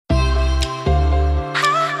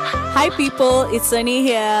Hi people, it's Sunny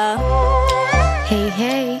here.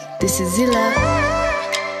 Hey, this is Zilla.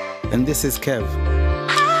 And this is Kev.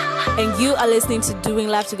 And you are listening to Doing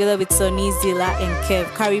Life Together with Sonny, Zilla, and Kev.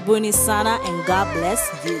 Karibuni sana, and God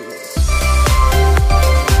bless you.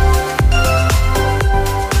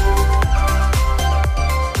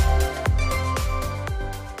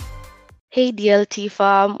 Hey DLT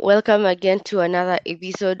fam, welcome again to another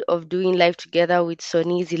episode of Doing Life Together with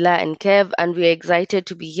Sonny, Zilla, and Kev, and we're excited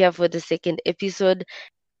to be here for the second episode.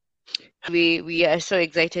 We are so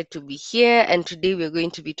excited to be here, and today we're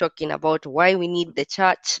going to be talking about why we need the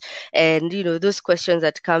church, and those questions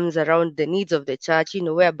that comes around the needs of the church,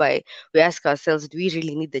 whereby we ask ourselves, do we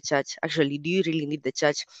really need the church? Actually, do you really need the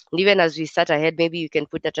church? And even as we start ahead, maybe you can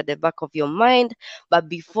put that at the back of your mind. But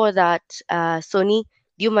before that, Sonny,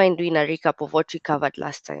 do you mind doing a recap of what we covered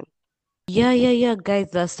last time? Yeah,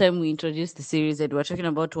 guys. Last time we introduced the series and we're talking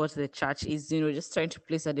about what the church is, just trying to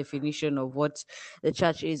place a definition of what the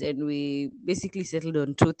church is. And we basically settled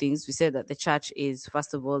on two things. We said that the church is,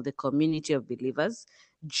 first of all, the community of believers,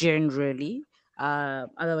 generally,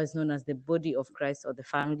 otherwise known as the body of Christ or the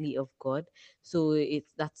family of God. So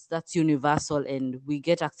that's universal, and we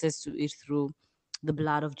get access to it through the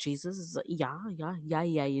blood of Jesus. Yeah.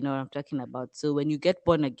 You know what I'm talking about. So when you get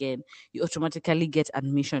born again, you automatically get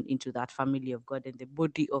admission into that family of God and the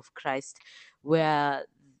body of Christ, where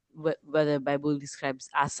the Bible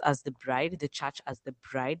describes us as the bride, the church as the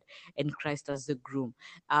bride, and Christ as the groom.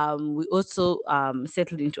 We also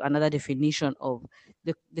settled into another definition of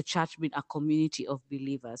the church being a community of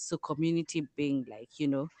believers. So community being like,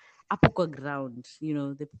 upper ground,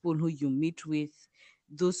 the people who you meet with,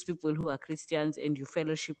 those people who are Christians and you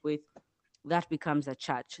fellowship with, that becomes a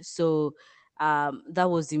church. So that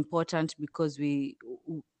was important because we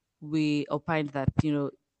opined that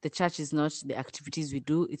the church is not the activities we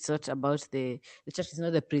do. It's not about the church is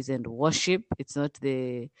not the praise and worship. It's not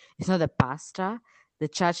the pastor. The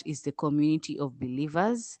church is the community of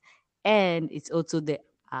believers, and it's also the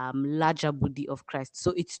larger body of Christ.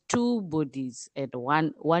 So it's two bodies, and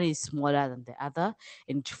one is smaller than the other,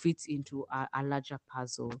 and it fits into a larger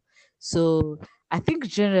puzzle. So I think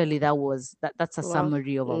generally that's a Wow.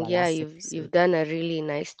 summary of our Yeah, last you've episode. done a really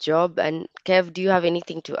nice job. And Kev, do you have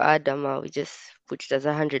anything to add? We just put it as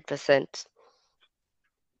 100%.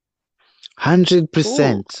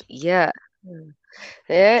 100%. Yeah.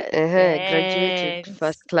 Yeah, graduate with Thanks.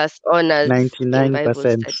 first class honors in Bible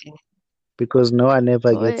 99%. study. Because no one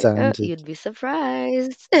ever gets Well, 100. you'd be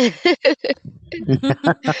surprised.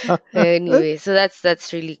 Anyway, so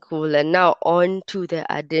that's really cool. And now on to the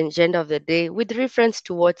agenda of the day with reference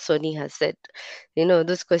to what Sonny has said.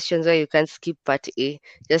 Those questions where you can skip part A,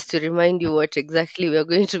 just to remind you what exactly we're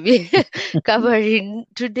going to be covering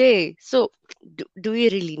today. So, do we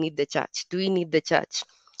really need the church? Do we need the church?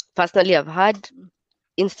 Personally, I've had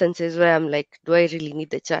instances where I'm like, do I really need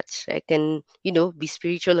the church? I can, be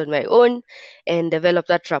spiritual on my own and develop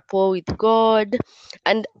that rapport with God.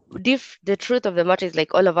 And the truth of the matter is,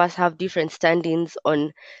 like, all of us have different standings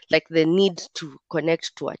on like the need to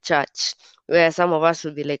connect to a church, where some of us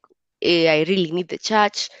will be like, hey, I really need the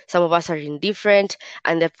church. Some of us are indifferent,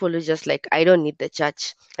 and the people are just like, I don't need the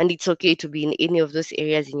church. And it's okay to be in any of those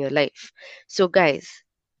areas in your life. So, guys,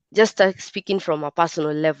 just speaking from a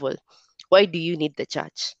personal level, why do you need the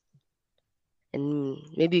church? And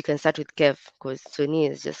maybe you can start with Kev, because Sony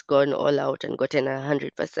has just gone all out and gotten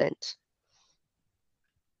 100%.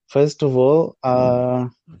 First of all, I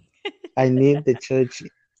need the church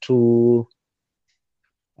to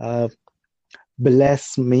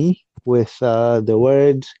bless me with the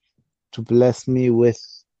word, to bless me with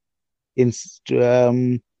it's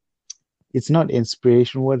not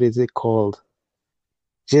inspiration. What is it called?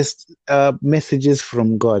 Just messages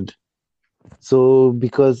from God. So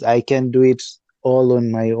because I can do it all on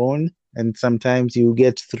my own, and sometimes you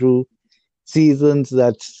get through seasons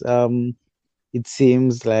that it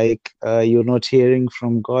seems like you're not hearing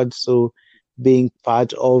from God. So being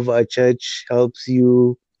part of a church helps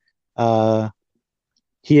you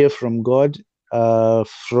hear from God,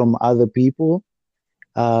 from other people.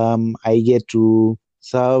 I get to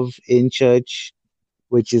serve in church,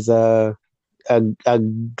 which is a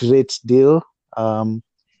great deal.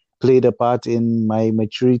 Played a part in my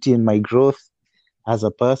maturity and my growth as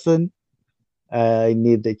a person. I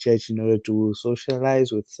need the church in order to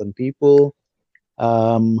socialize with some people.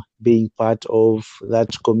 Being part of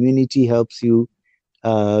that community helps you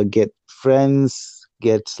get friends,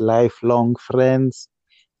 get lifelong friends,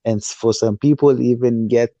 and for some people, even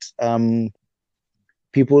get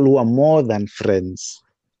people who are more than friends.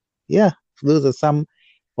 Yeah, those are some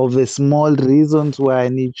of the small reasons why I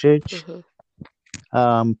need church. Mm-hmm.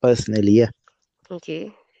 Personally, yeah.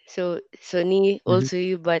 Okay. So, Sony, Hmm. also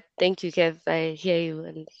you, but thank you, Kev. I hear you,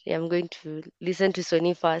 and yeah, I'm going to listen to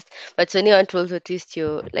Sony first. But Sony, I want to also twist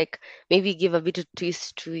your, like, maybe give a bit of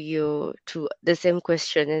twist to your, to the same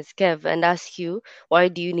question as Kev, and ask you, why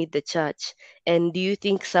do you need the church? And do you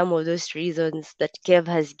think some of those reasons that Kev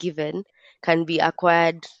has given can be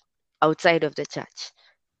acquired outside of the church?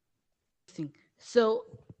 Interesting. So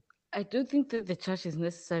I don't think that the church is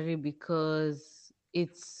necessary because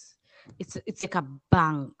it's like a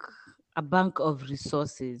bank of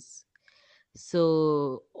resources.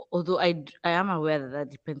 So although I am aware that that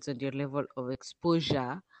depends on your level of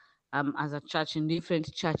exposure, as a church, and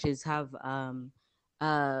different churches have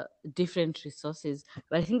uh different resources,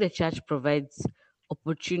 but I think the church provides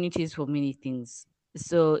opportunities for many things.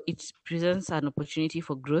 So it presents an opportunity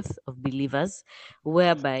for growth of believers,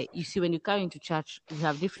 whereby you see when you come into church, we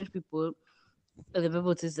have different people. The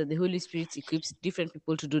Bible says that the Holy Spirit equips different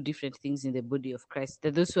people to do different things in the body of Christ. There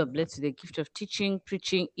are those who are blessed with the gift of teaching,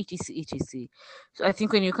 preaching, etc., etc. So I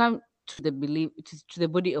think when you come to to the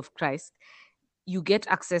body of Christ, you get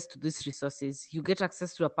access to these resources. You get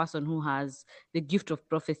access to a person who has the gift of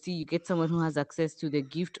prophecy. You get someone who has access to the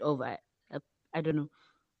gift of I don't know,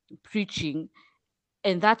 preaching,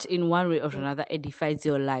 and that in one way or another edifies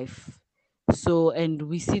your life. So, and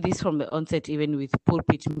we see this from the onset, even with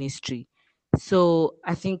pulpit ministry. So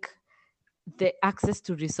I think the access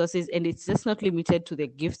to resources, and it's just not limited to the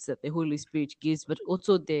gifts that the Holy Spirit gives, but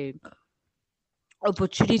also the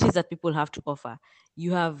opportunities that people have to offer.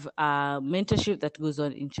 You have mentorship that goes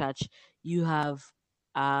on in church. You have,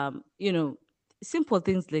 you know, simple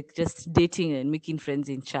things like just dating and making friends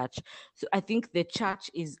in church. So I think the church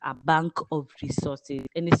is a bank of resources,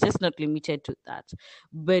 and it's just not limited to that.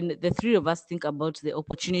 When the three of us think about the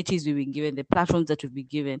opportunities we've been given, the platforms that we've been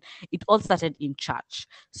given, it all started in church.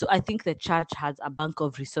 So I think the church has a bank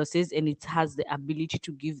of resources, and it has the ability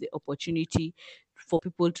to give the opportunity for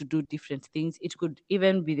people to do different things. It could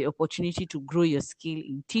even be the opportunity to grow your skill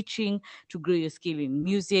in teaching, to grow your skill in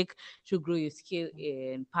music, to grow your skill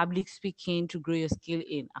in public speaking, to grow your skill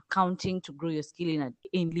in accounting, to grow your skill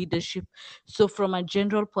in leadership. So from a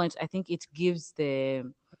general point, I think it gives the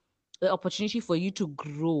opportunity for you to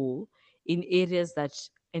grow in areas that,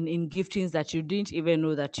 and in giftings that you didn't even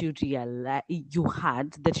know that you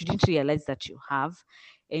had, that you didn't realize that you have.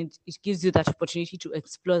 And it gives you that opportunity to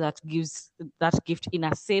explore that gift in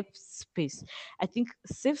a safe space. I think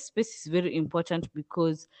safe space is very important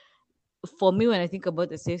because for me, when I think about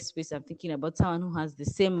the safe space, I'm thinking about someone who has the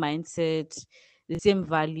same mindset, the same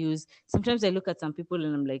values. Sometimes I look at some people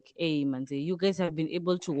and I'm like, hey, man, you guys have been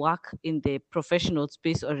able to work in the professional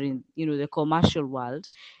space or in, the commercial world,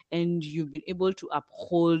 and you've been able to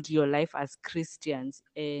uphold your life as Christians,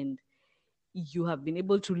 and you have been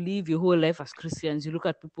able to live your whole life as Christians. You look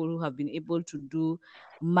at people who have been able to do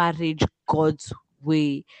marriage God's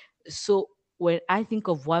way. So when I think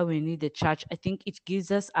of why we need the church, I think it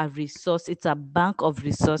gives us a resource. It's a bank of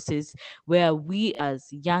resources where we as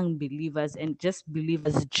young believers and just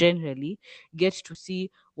believers generally get to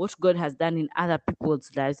see what God has done in other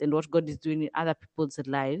people's lives and what God is doing in other people's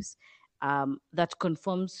lives, that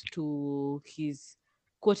conforms to his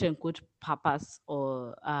quote unquote purpose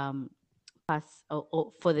or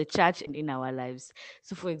for the church and in our lives.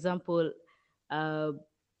 So, for example, uh,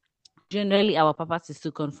 generally our purpose is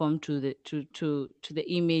to conform to the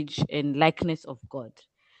image and likeness of God.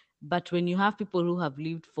 But when you have people who have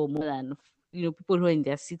lived for more than, people who are in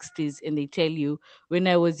their 60s, and they tell you, when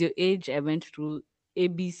I was your age, I went through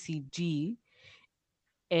ABCD,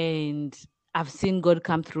 and I've seen God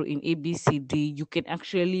come through in ABCD. You can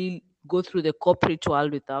actually go through the corporate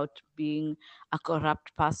world without being a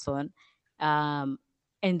corrupt person. Um,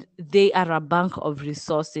 and they are a bank of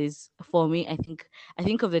resources for me. I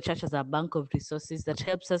think of the church as a bank of resources that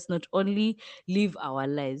helps us not only live our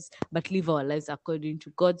lives, but live our lives according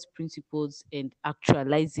to God's principles and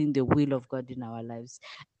actualizing the will of God in our lives.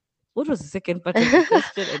 What was the second part of the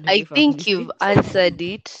question? I don't know I if I've think missed you've it. answered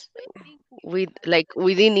it with, like,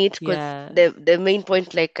 within it, because Yeah. the main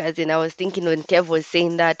point, like, as in, I was thinking when Kev was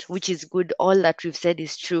saying that, which is good, all that we've said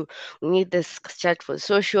is true. We need this church for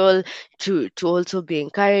social, to also be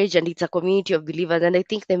encouraged, and it's a community of believers. And I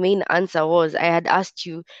think the main answer was, I had asked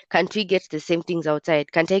you, can't we get the same things outside?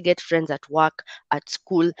 Can't I get friends at work, at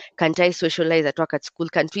school? Can't I socialize at work, at school?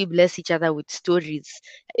 Can't we bless each other with stories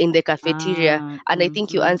in the cafeteria? And I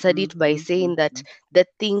think you answered it by saying that the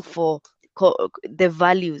thing for the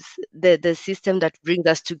values, the system that brings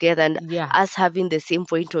us together, and Yeah. us having the same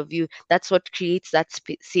point of view, that's what creates that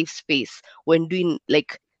safe space when doing,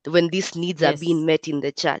 like, when these needs are being Yes. met in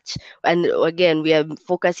the church. And again, we are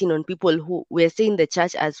focusing on people who we are saying the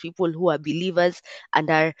church as people who are believers and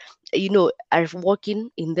are, are walking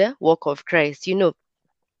in the walk of Christ,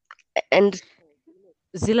 and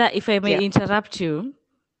Zilla, if I yeah, may interrupt you,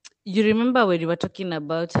 you remember when you were talking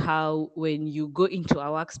about how when you go into a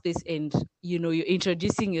workspace and you're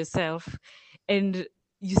introducing yourself and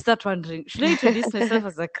you start wondering, should I introduce myself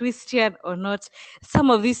as a Christian or not?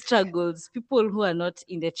 Some of these struggles people who are not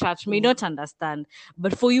in the church may mm, not understand,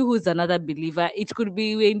 but for you who's another believer, it could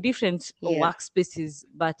be we're in different yeah, workspaces,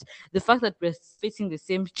 but the fact that we're facing the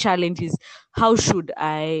same challenges, how should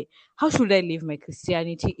i how should I live my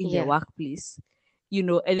Christianity in the yeah, workplace?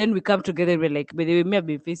 And then we come together. We're like, by the way, me, I've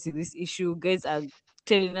been facing this issue. Guys are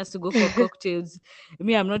telling us to go for cocktails.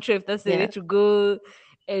 Me, I'm not sure if that's the way yeah, to go.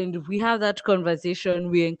 And we have that conversation.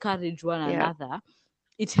 We encourage one yeah, another.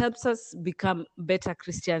 It helps us become better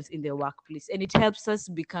Christians in the workplace, and it helps us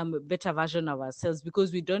become a better version of ourselves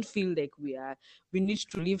because we don't feel like we need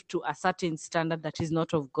to live to a certain standard that is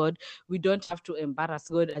not of God. We don't have to embarrass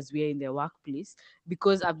God as we are in the workplace,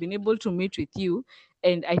 because I've been able to meet with you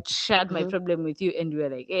and I shared my hmm, problem with you, and we were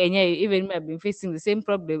like, hey, yeah, even me, I've been facing the same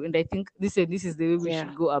problem, and I think this and this is the way we yeah,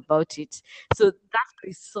 should go about it. So that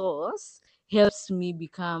resource helps me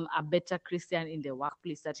become a better Christian in the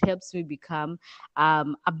workplace. That helps me become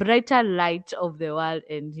a brighter light of the world,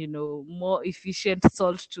 and more efficient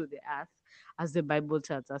salt to the earth, as the Bible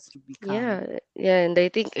tells us to become. yeah, and I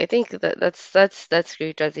think that's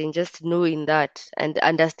great. As in just knowing that and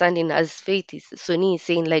understanding, as Faith is Sony is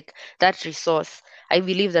saying, like that resource. I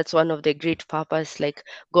believe that's one of the great purpose, like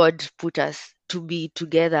God put us to be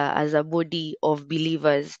together as a body of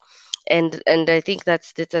believers, and I think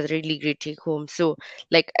that's a really great take home. So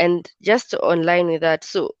like, and just online with that,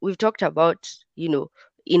 so we've talked about,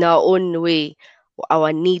 in our own way,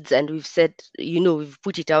 our needs, and we've said, we've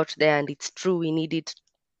put it out there and it's true, we need it.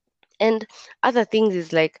 And other things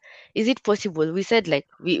is like, is it possible, we said, like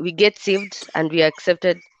we get saved and we are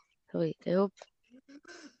accepted. Wait, I hope,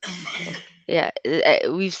 yeah,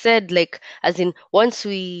 we've said, like, as in, once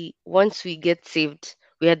we get saved,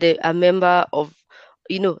 we are a member of,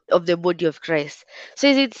 of the body of Christ. So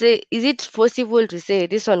is it possible to say,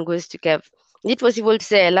 this one goes to Kev, is it possible to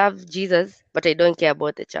say I love Jesus but I don't care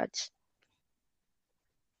about the church?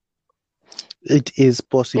 It is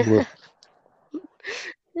possible.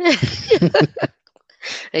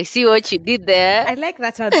 I see what you did there. I like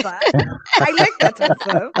that answer. I like that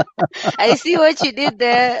answer. I see what you did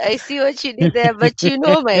there. I see what you did there. But you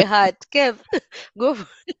know my heart. Kev, go.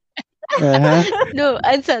 Uh-huh. No,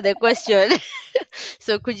 answer the question.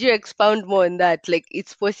 So could you expound more on that? Like,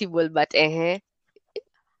 it's possible, but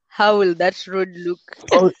how will that road look?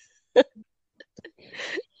 Oh,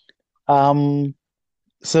 um.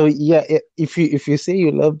 So yeah, if you say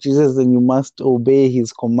you love Jesus, then you must obey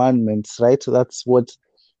his commandments, right? So that's what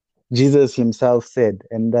Jesus himself said,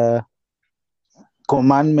 and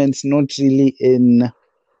commandments not really in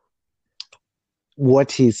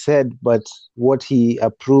what he said, but what he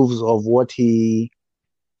approves of, what he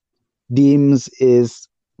deems is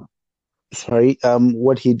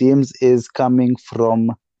what he deems is coming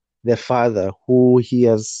from the Father, who he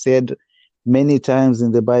has said many times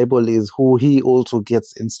in the Bible is who he also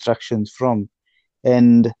gets instructions from.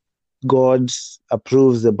 And God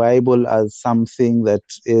approves the Bible as something that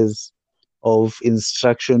is of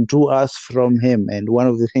instruction to us from him. And one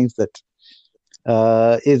of the things that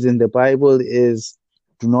is in the Bible is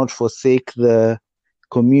do not forsake the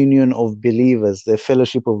communion of believers, the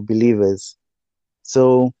fellowship of believers.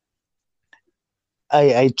 So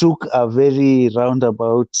I took a very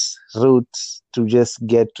roundabout route to just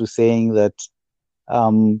get to saying that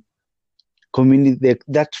um, community,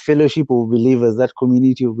 that fellowship of believers, that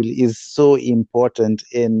community of believers is so important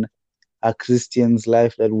in a Christian's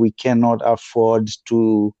life that we cannot afford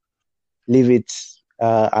to leave it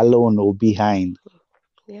alone or behind.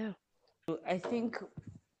 Yeah. I think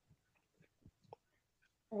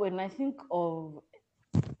when I think of,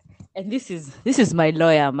 and this is my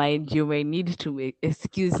lawyer mind, you may need to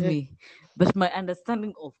excuse Mhm. me, but my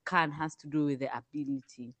understanding of can has to do with the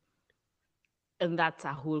ability, and that's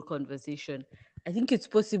a whole conversation. I think it's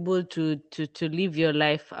possible to live your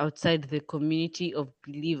life outside the community of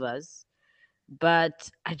believers, but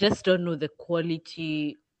I just don't know the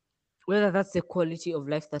quality, whether that's the quality of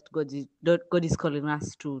life that God is calling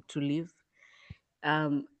us to live.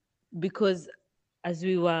 Um, because as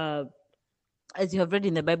we were as you have read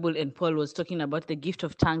in the Bible, and Paul was talking about the gift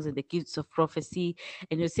of tongues and the gifts of prophecy,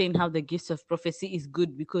 and you're saying how the gifts of prophecy is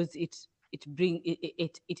good because it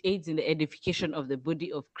aids in the edification of the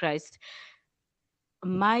body of Christ.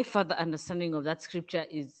 my further understanding of that scripture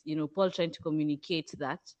is, Paul trying to communicate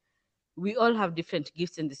that we all have different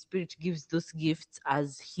gifts, and the Spirit gives those gifts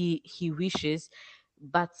as He wishes,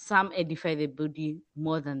 but some edify the body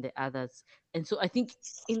more than the others. And so I think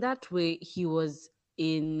in that way he was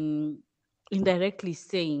in indirectly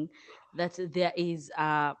saying that there is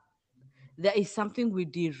something we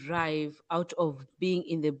derive out of being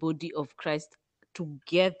in the body of Christ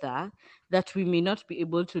together that we may not be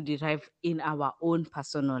able to derive in our own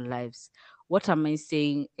personal lives. What am I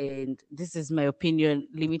saying? And this is my opinion,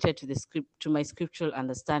 limited to the script, to my scriptural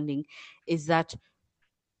understanding, is that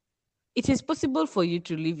it is possible for you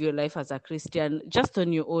to live your life as a Christian just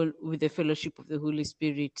on your own with the fellowship of the Holy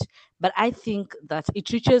Spirit. But I think that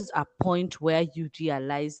it reaches a point where you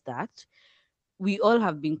realize that we all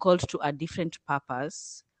have been called to a different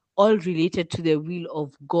purpose, all related to the will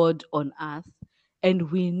of God on earth,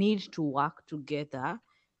 and we need to work together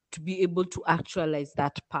to be able to actualize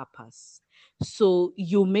that purpose. So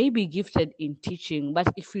you may be gifted in teaching,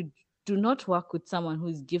 but if you do not work with someone who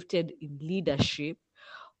is gifted in leadership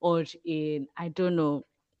or in, I don't know,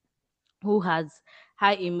 who has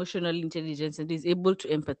high emotional intelligence and is able to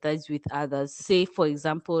empathize with others. Say, for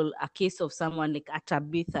example, a case of someone like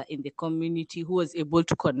Atabitha in the community who was able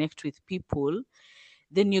to connect with people,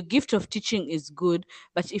 then your gift of teaching is good.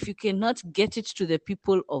 But if you cannot get it to the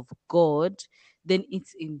people of God, then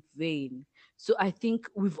it's in vain. So I think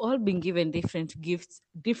we've all been given different gifts,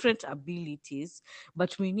 different abilities,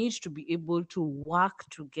 but we need to be able to work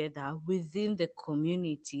together within the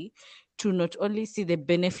community to not only see the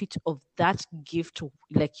benefit of that gift,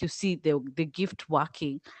 like you see the gift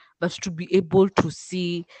working, but to be able to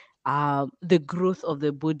see the growth of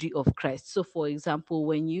the body of Christ. So, for example,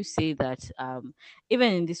 when you say that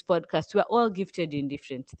even in this podcast, we're all gifted in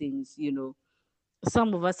different things,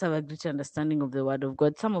 some of us have a great understanding of the word of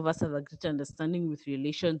God. Some of us have a great understanding with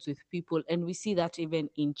relations with people. And we see that even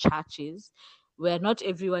in churches where not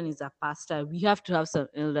everyone is a pastor. We have to have some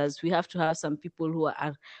elders. We have to have some people who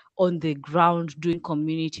are on the ground doing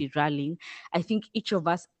community rallying. I think each of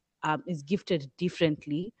us is gifted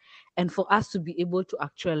differently. And for us to be able to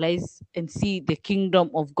actualize and see the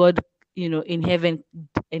kingdom of God, in heaven,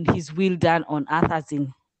 and his will done on earth as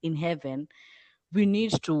in heaven, we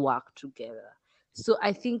need to work together. So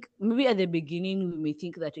I think maybe at the beginning we may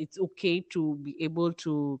think that it's okay to be able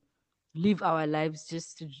to live our lives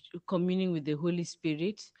just communing with the Holy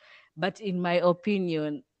Spirit. But in my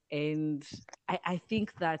opinion, and I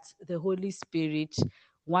think that the Holy Spirit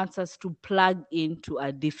wants us to plug into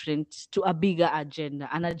to a bigger agenda,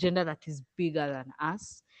 an agenda that is bigger than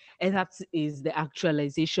us. And that is the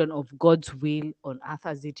actualization of God's will on earth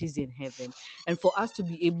as it is in heaven. And for us to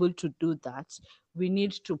be able to do that, we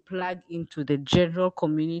need to plug into the general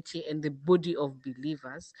community and the body of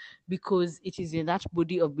believers, because it is in that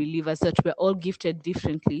body of believers that we're all gifted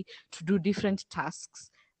differently to do different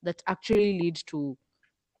tasks that actually lead to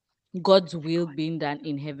God's will being done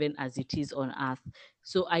in heaven as it is on earth.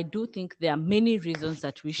 So I do think there are many reasons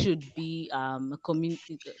that we should be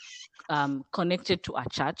connected to a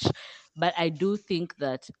church, but I do think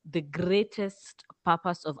that the greatest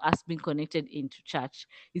purpose of us being connected into church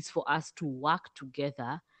is for us to work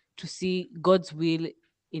together to see God's will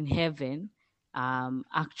in heaven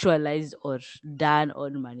actualized or done or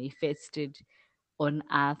manifested on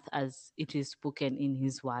earth as it is spoken in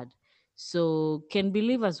his word. So, can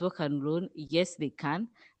believers work alone? Yes, they can,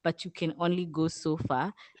 but you can only go so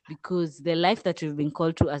far, because the life that we've been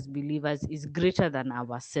called to as believers is greater than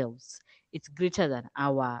ourselves. It's greater than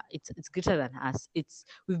it's greater than us.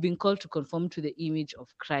 We've been called to conform to the image of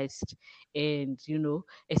Christ and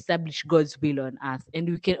establish God's will on earth. And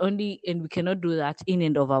we cannot do that in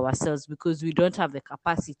and of ourselves, because we don't have the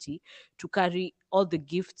capacity to carry all the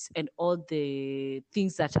gifts and all the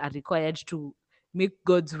things that are required to make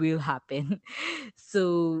God's will happen.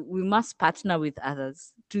 So we must partner with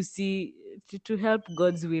others to help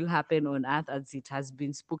God's will happen on earth as it has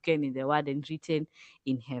been spoken in the word and written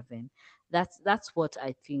in heaven. That's what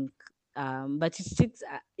I think. But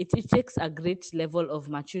it takes a great level of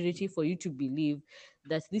maturity for you to believe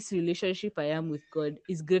that this relationship I am with God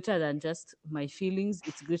is greater than just my feelings.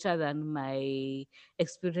 It's greater than my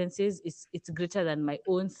experiences. It's greater than my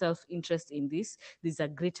own self-interest in this. There's a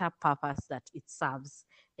greater purpose that it serves,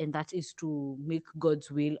 and that is to make God's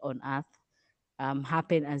will on earth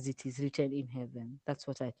happen as it is written in heaven. That's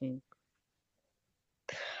what I think.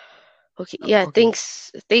 Okay, yeah, Okay.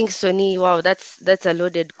 thanks, Sony. Wow, that's a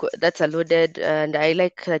loaded, that's a loaded, and I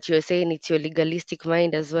like that you're saying it's your legalistic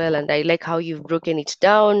mind as well, and I like how you've broken it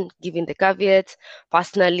down, giving the caveats.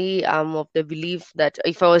 Personally, I'm of the belief that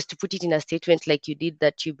if I was to put it in a statement like you did,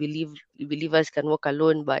 that you believe believers can walk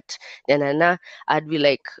alone, but na, I'd be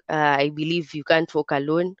like, I believe you can't walk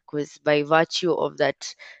alone, because by virtue of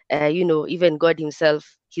that, even God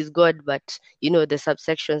Himself, He's God, but the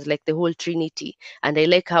subsections like the whole Trinity. And I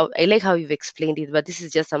like how you've explained it, but this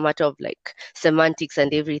is just a matter of like semantics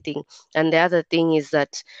and everything. And the other thing is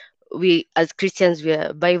that we as Christians, we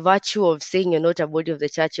are, by virtue of saying you're not a body of the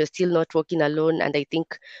church, you're still not walking alone. And I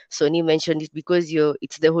think Sony mentioned it, because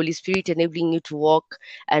it's the Holy Spirit enabling you to walk,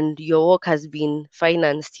 and your walk has been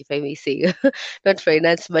financed, if I may say, not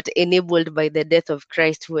financed but enabled by the death of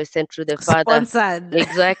Christ, who was sent through the Father. Sponsored.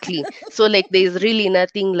 Exactly. So like there's really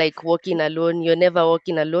nothing like walking alone. You're never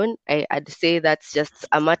walking alone. I'd say that's just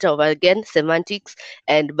a matter of, again, semantics,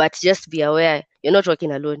 and but just be aware you're not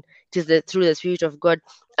walking alone. It is through the Spirit of God.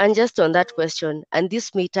 And just on that question, and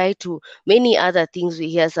this may tie to many other things we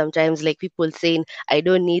hear sometimes, like people saying, I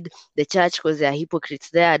don't need the church because there are hypocrites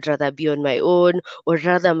there. I'd rather be on my own, or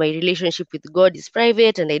rather my relationship with God is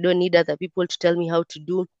private and I don't need other people to tell me how to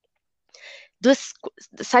do those.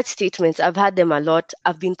 Such statements, I've had them a lot.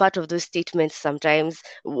 I've been part of those statements sometimes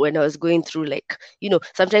when I was going through, like,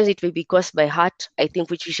 sometimes it may be caused by hurt, I think,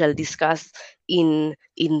 which we shall discuss in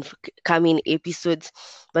coming episodes.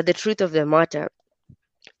 But the truth of the matter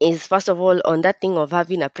is, first of all, on that thing of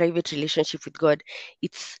having a private relationship with God,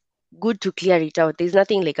 it's good to clear it out. There's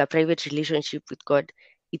nothing like a private relationship with God.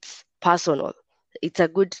 It's personal. It's a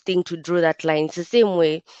good thing to draw that line. It's the same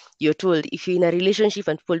way you're told, if you're in a relationship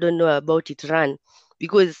and people don't know about it, run,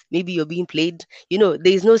 because maybe you're being played.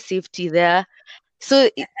 There's no safety there. So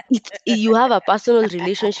you have a personal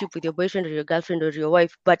relationship with your boyfriend or your girlfriend or your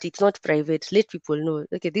wife, but it's not private. Let people know.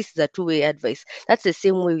 Okay, this is a two-way advice. That's the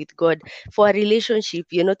same way with God. For a relationship,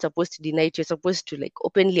 you're not supposed to deny it. You're supposed to like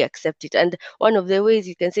openly accept it. And one of the ways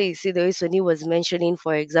you can say, see the way Sonny was mentioning,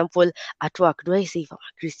 for example, at work, do I say if I'm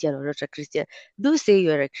a Christian or not a Christian? Do say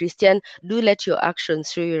you're a Christian. Do let your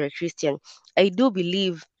actions show you're a Christian. I do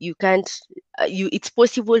believe you can't. It's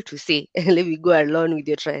possible to say, let me go along with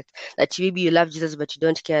your truth, that maybe you love Jesus but you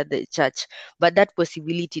don't care the church. But that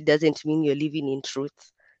possibility doesn't mean you're living in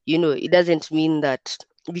truth. It doesn't mean that,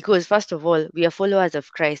 because first of all, we are followers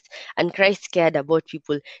of Christ, and Christ cared about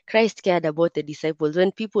people. Christ cared about the disciples.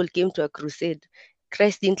 When people came to a crusade,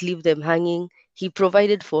 Christ didn't leave them hanging. He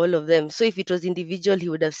provided for all of them. So if it was individual, he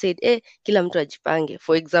would have said, kila mtu ajipange.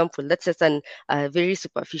 For example, that's just a very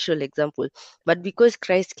superficial example. But because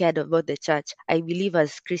Christ cared about the church, I believe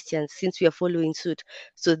as Christians, since we are following suit,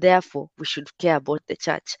 so therefore we should care about the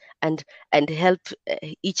church and help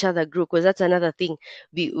each other grow. Because that's another thing.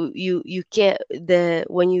 You care,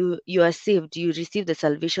 when you are saved, you receive the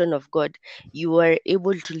salvation of God. You are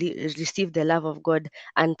able to receive the love of God.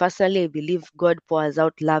 And personally, I believe God pours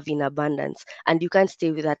out love in abundance, and you can't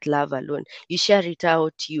stay with that love alone. You share it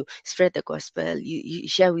out. You spread the gospel. You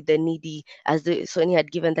share with the needy, as Sonia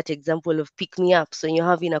had given that example of pick me up. So you're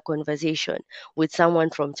having a conversation with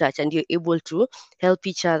someone from church and you're able to help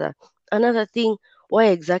each other. Another thing, why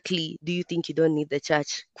exactly do you think you don't need the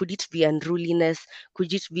church? Could it be unruliness?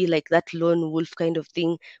 Could it be like that lone wolf kind of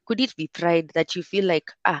thing? Could it be pride, that you feel like,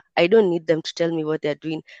 I don't need them to tell me what they're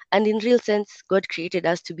doing? And in real sense, God created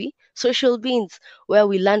us to be social beings where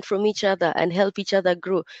we learn from each other and help each other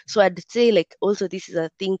grow. So I'd say, like, also this is a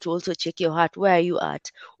thing to also check your heart. Where are you at?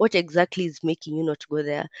 What exactly is making you not go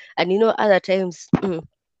there? And other times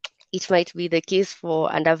it might be the case for,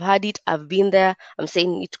 and I've had it, I've been there, I'm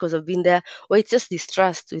saying it because I've been there, or it's just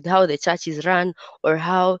distrust with how the church is run, or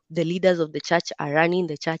how the leaders of the church are running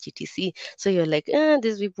the church, etc. So you're like,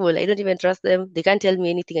 these people, I don't even trust them. They can't tell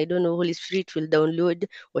me anything. I don't know. Holy Spirit will download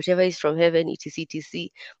whatever is from heaven, etc. etc.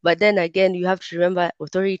 But then again, you have to remember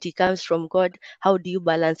authority comes from God. How do you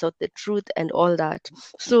balance out the truth and all that?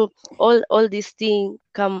 So all these things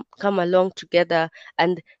come along together.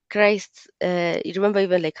 And Christ, you remember,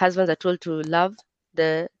 even like husbands are told to love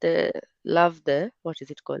the what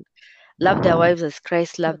is it called? Love their wives as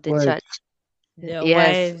Christ loved the Well, church. Their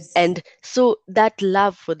Yes. wives. And so that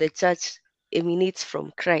love for the church emanates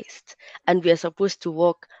from Christ. And we are supposed to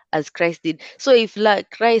walk as Christ did. So if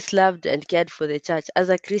Christ loved and cared for the church, as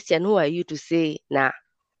a Christian, who are you to say, nah?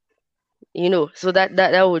 So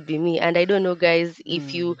that would be me. And I don't know, guys, if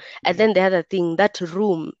Mm. you, and then the other thing, that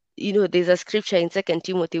room, there's a scripture in Second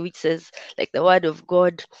Timothy which says, like, the word of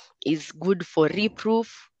God is good for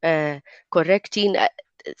reproof, correcting,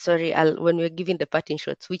 sorry, when we're giving the parting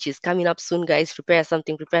shots, which is coming up soon, guys, prepare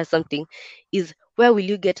something, is where will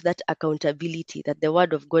you get that accountability that the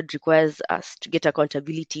word of God requires us to get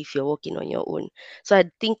accountability if you're walking on your own? So I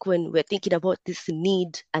think when we're thinking about this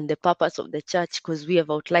need and the purpose of the church, because we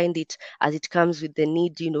have outlined it as it comes with the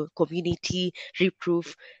need, community,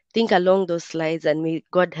 reproof, think along those lines, and may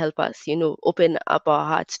God help us, open up our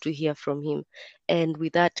hearts to hear from Him. And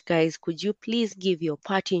with that, guys, could you please give your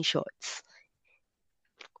parting shots?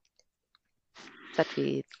 Start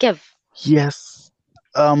with Kev. Yes.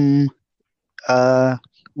 Um. Uh.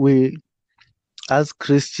 We, as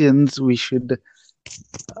Christians, we should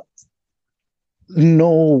know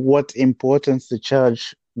what importance the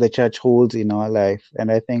church holds in our life,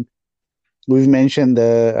 and I think we've mentioned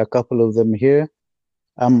a couple of them here.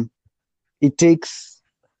 Um. It takes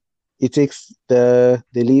the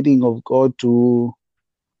leading of God to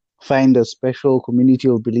find a special community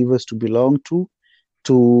of believers to belong to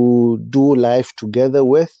do life together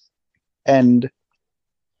with, and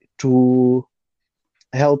to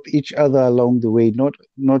help each other along the way, not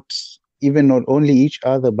only each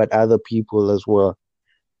other but other people as well.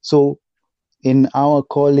 So in our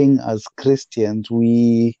calling as Christians,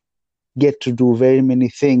 we get to do very many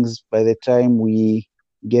things by the time we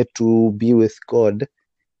get to be with God.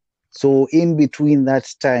 So in between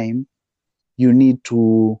that time, you need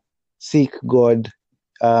to seek God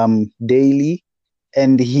daily,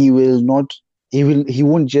 and he won't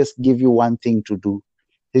just give you one thing to do.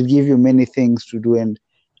 He'll give you many things to do, and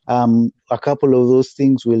a couple of those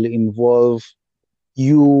things will involve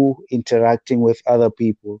you interacting with other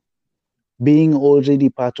people. Being already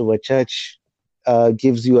part of a church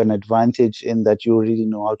gives you an advantage in that you already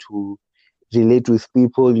know how to relate with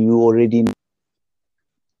people. You already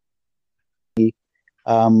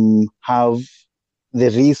have the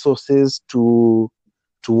resources to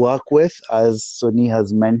work with, as Sony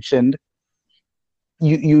has mentioned.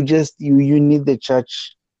 You need the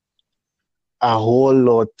church a whole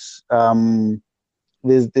lot. Um,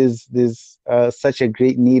 there's such a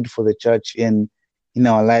great need for the church in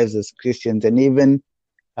our lives as Christians, and even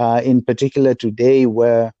in particular today,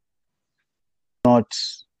 where not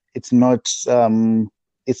it's not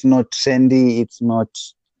it's not trendy, it's not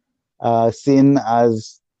seen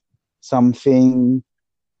as something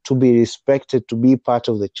to be respected to be part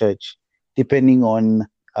of the church, depending on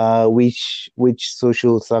which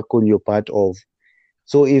social circle you're part of.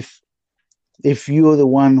 So if you're the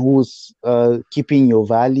one who's keeping your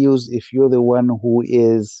values, if you're the one who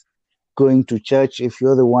is going to church, if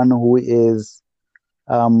you're the one who is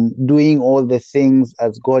doing all the things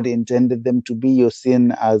as God intended them to be, you're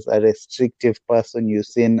seen as a restrictive person, you're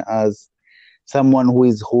seen as someone who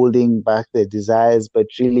is holding back their desires, but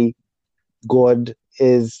really God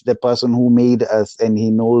is the person who made us, and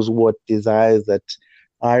he knows what desires that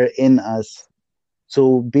are in us.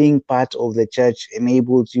 So being part of the church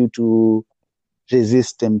enables you to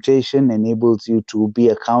resist temptation, enables you to be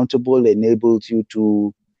accountable, enables you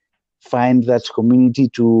to find that community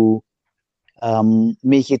to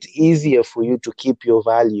make it easier for you to keep your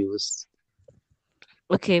values.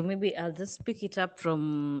 Okay, maybe I'll just pick it up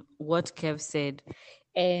from what Kev said.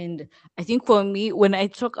 And I think for me, when I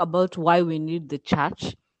talk about why we need the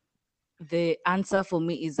church, the answer for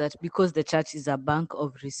me is that because the church is a bank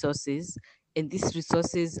of resources, and these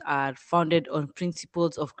resources are founded on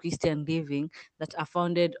principles of Christian living that are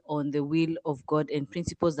founded on the will of God and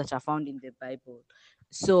principles that are found in the Bible.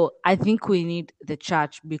 So I think we need the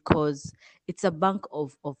church because it's a bank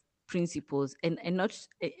of principles, and not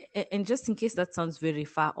and just in case that sounds very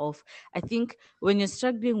far off, I think when you're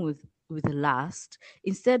struggling with lust,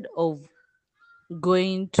 instead of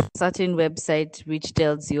going to a certain website which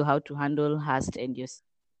tells you how to handle lust and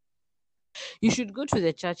you should go to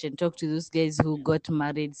the church and talk to those guys who got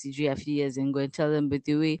married CG a few years and go and tell them, by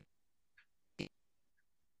the way,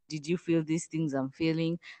 did you feel these things I'm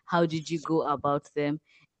feeling? How did you go about them?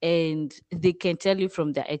 And they can tell you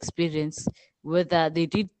from their experience whether they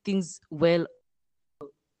did things well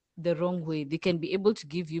the wrong way. They can be able to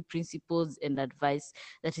give you principles and advice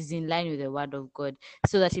that is in line with the word of God.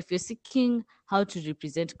 So that if you're seeking how to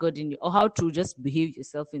represent God in you, or how to just behave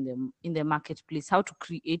yourself in the marketplace, how to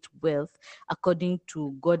create wealth according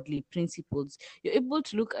to godly principles, you're able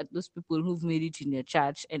to look at those people who've made it in your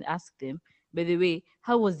church and ask them, by the way,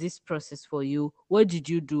 how was this process for you? What did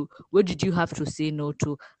you do? What did you have to say no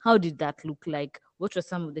to? How did that look like? What were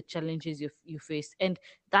some of the challenges you faced? And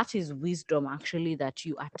that is wisdom actually that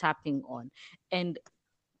you are tapping on. And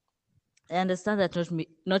I understand that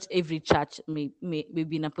not every church may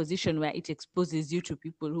be in a position where it exposes you to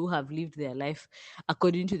people who have lived their life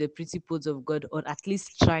according to the principles of God, or at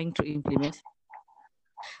least trying to implement.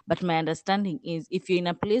 But my understanding is if you're in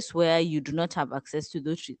a place where you do not have access to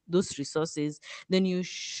those resources, then you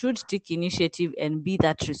should take initiative and be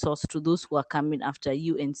that resource to those who are coming after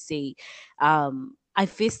you and say, I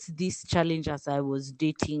faced this challenge as I was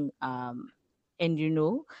dating, and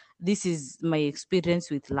this is my experience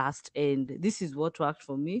with last, and this is what worked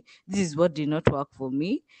for me, this is what did not work for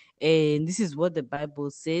me, and this is what the Bible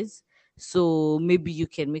says. So maybe you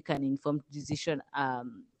can make an informed decision,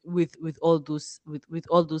 with all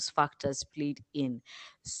those factors played in.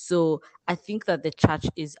 So I think that the church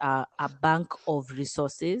is a bank of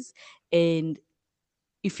resources, and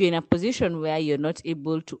if you're in a position where you're not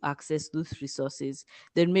able to access those resources,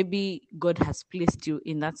 then maybe God has placed you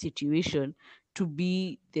in that situation to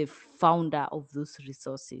be the founder of those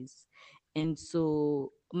resources. And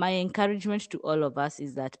so, my encouragement to all of us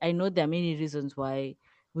is that I know there are many reasons why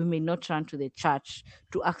we may not run to the church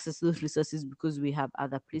to access those resources because we have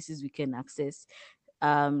other places we can access.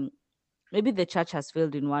 Um, Maybe the church has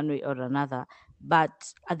failed in one way or another, but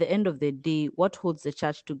at the end of the day, what holds the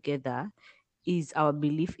church together is our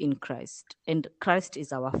belief in Christ, and Christ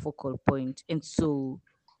is our focal point. And so,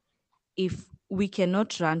 if we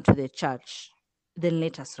cannot run to the church, then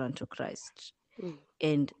let us run to Christ Mm.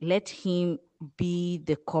 and let him be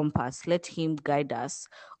the compass, let him guide us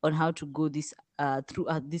on how to go this through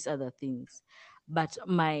these other things. But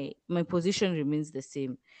my position remains the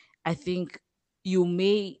same. I think you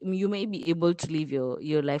may be able to live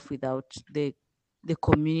your life without the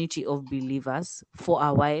community of believers for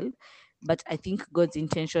a while, but I think God's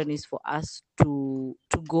intention is for us to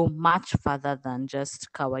go much further than just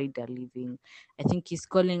kawaida living. I think he's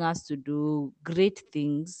calling us to do great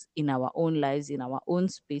things in our own lives, in our own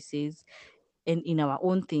spaces, and in our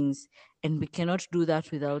own things. And we cannot do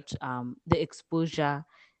that without the exposure,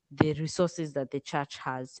 the resources that the church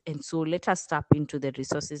has. And so let us tap into the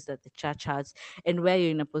resources that the church has. And where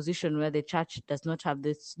you're in a position where the church does not have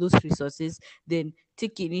those resources, then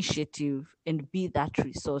take initiative and be that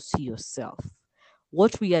resource yourself.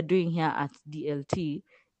 What we are doing here at DLT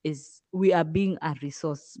is we are being a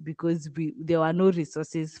resource because there were no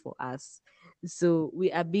resources for us. So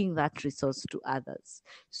we are being that resource to others.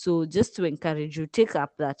 So just to encourage you, take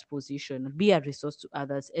up that position, be a resource to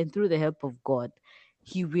others, and through the help of God,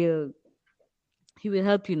 He will he will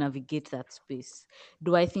help you navigate that space.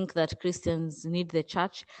 Do I think that Christians need the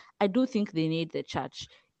church? I do think they need the church.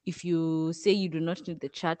 If you say you do not need the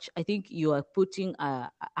church, I think you are putting a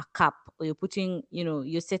cap, or you're putting,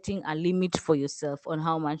 you're setting a limit for yourself on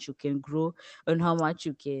how much you can grow, on how much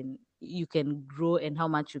you can grow, and how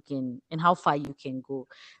much you can, and how far you can go.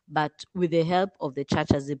 But with the help of the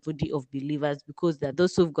church as a body of believers, because there are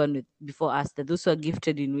those who've gone before us, there are those who are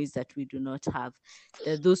gifted in ways that we do not have,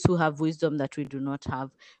 those who have wisdom that we do not have,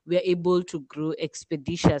 we are able to grow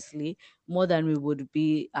expeditiously more than we would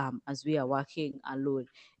be as we are working alone.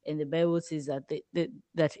 And the Bible says that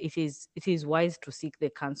that it is wise to seek the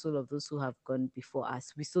counsel of those who have gone before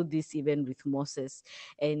us. We saw this even with Moses,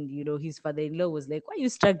 and his father-in-law was like, "Why are you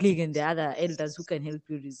struggling?" And the other elders who can help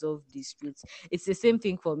you resolve disputes. It's the same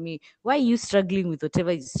thing for me. Why are you struggling with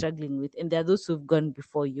whatever you're struggling with? And there are those who've gone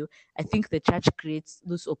before you. I think the church creates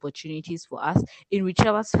those opportunities for us in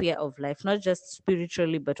whichever sphere of life, not just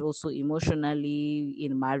spiritually, but also emotionally,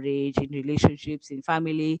 in marriage, in relationships, in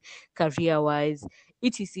family, career wise,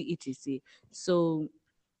 etc. etc. So,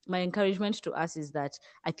 my encouragement to us is that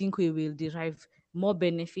I think we will derive more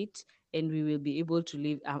benefit, and we will be able to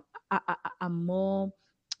live a more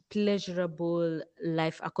pleasurable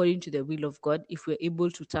life according to the will of God if we're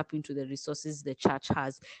able to tap into the resources the church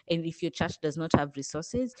has. And if your church does not have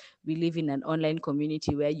resources, we live in an online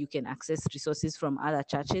community where you can access resources from other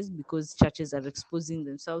churches because churches are exposing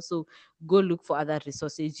themselves. So go look for other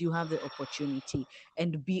resources. You have the opportunity,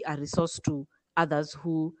 and be a resource to others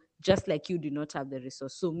who just like you do not have the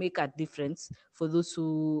resource. So make a difference for those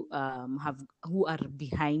who are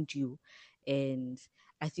behind you. And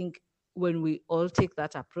I think when we all take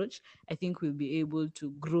that approach, I think we'll be able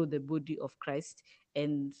to grow the body of Christ,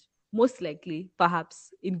 and most likely,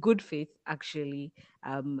 perhaps in good faith, actually,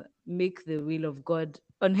 make the will of God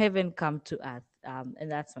on heaven come to earth.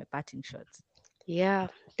 And that's my parting shot. Yeah,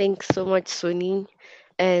 thanks so much, Sony.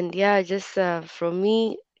 And yeah, just from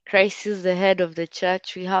me, Christ is the head of the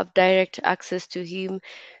church. We have direct access to Him,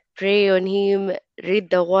 pray on Him, read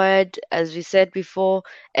the Word, as we said before,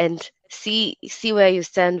 and see where you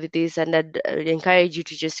stand with this. And I'd encourage you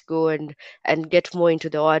to just go and get more into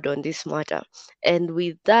the Word on this matter. And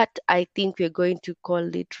with that, I think we're going to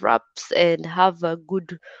call it wraps and have a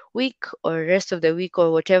good week or rest of the week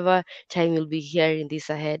or whatever time you'll be hearing this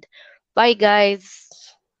ahead. Bye, guys.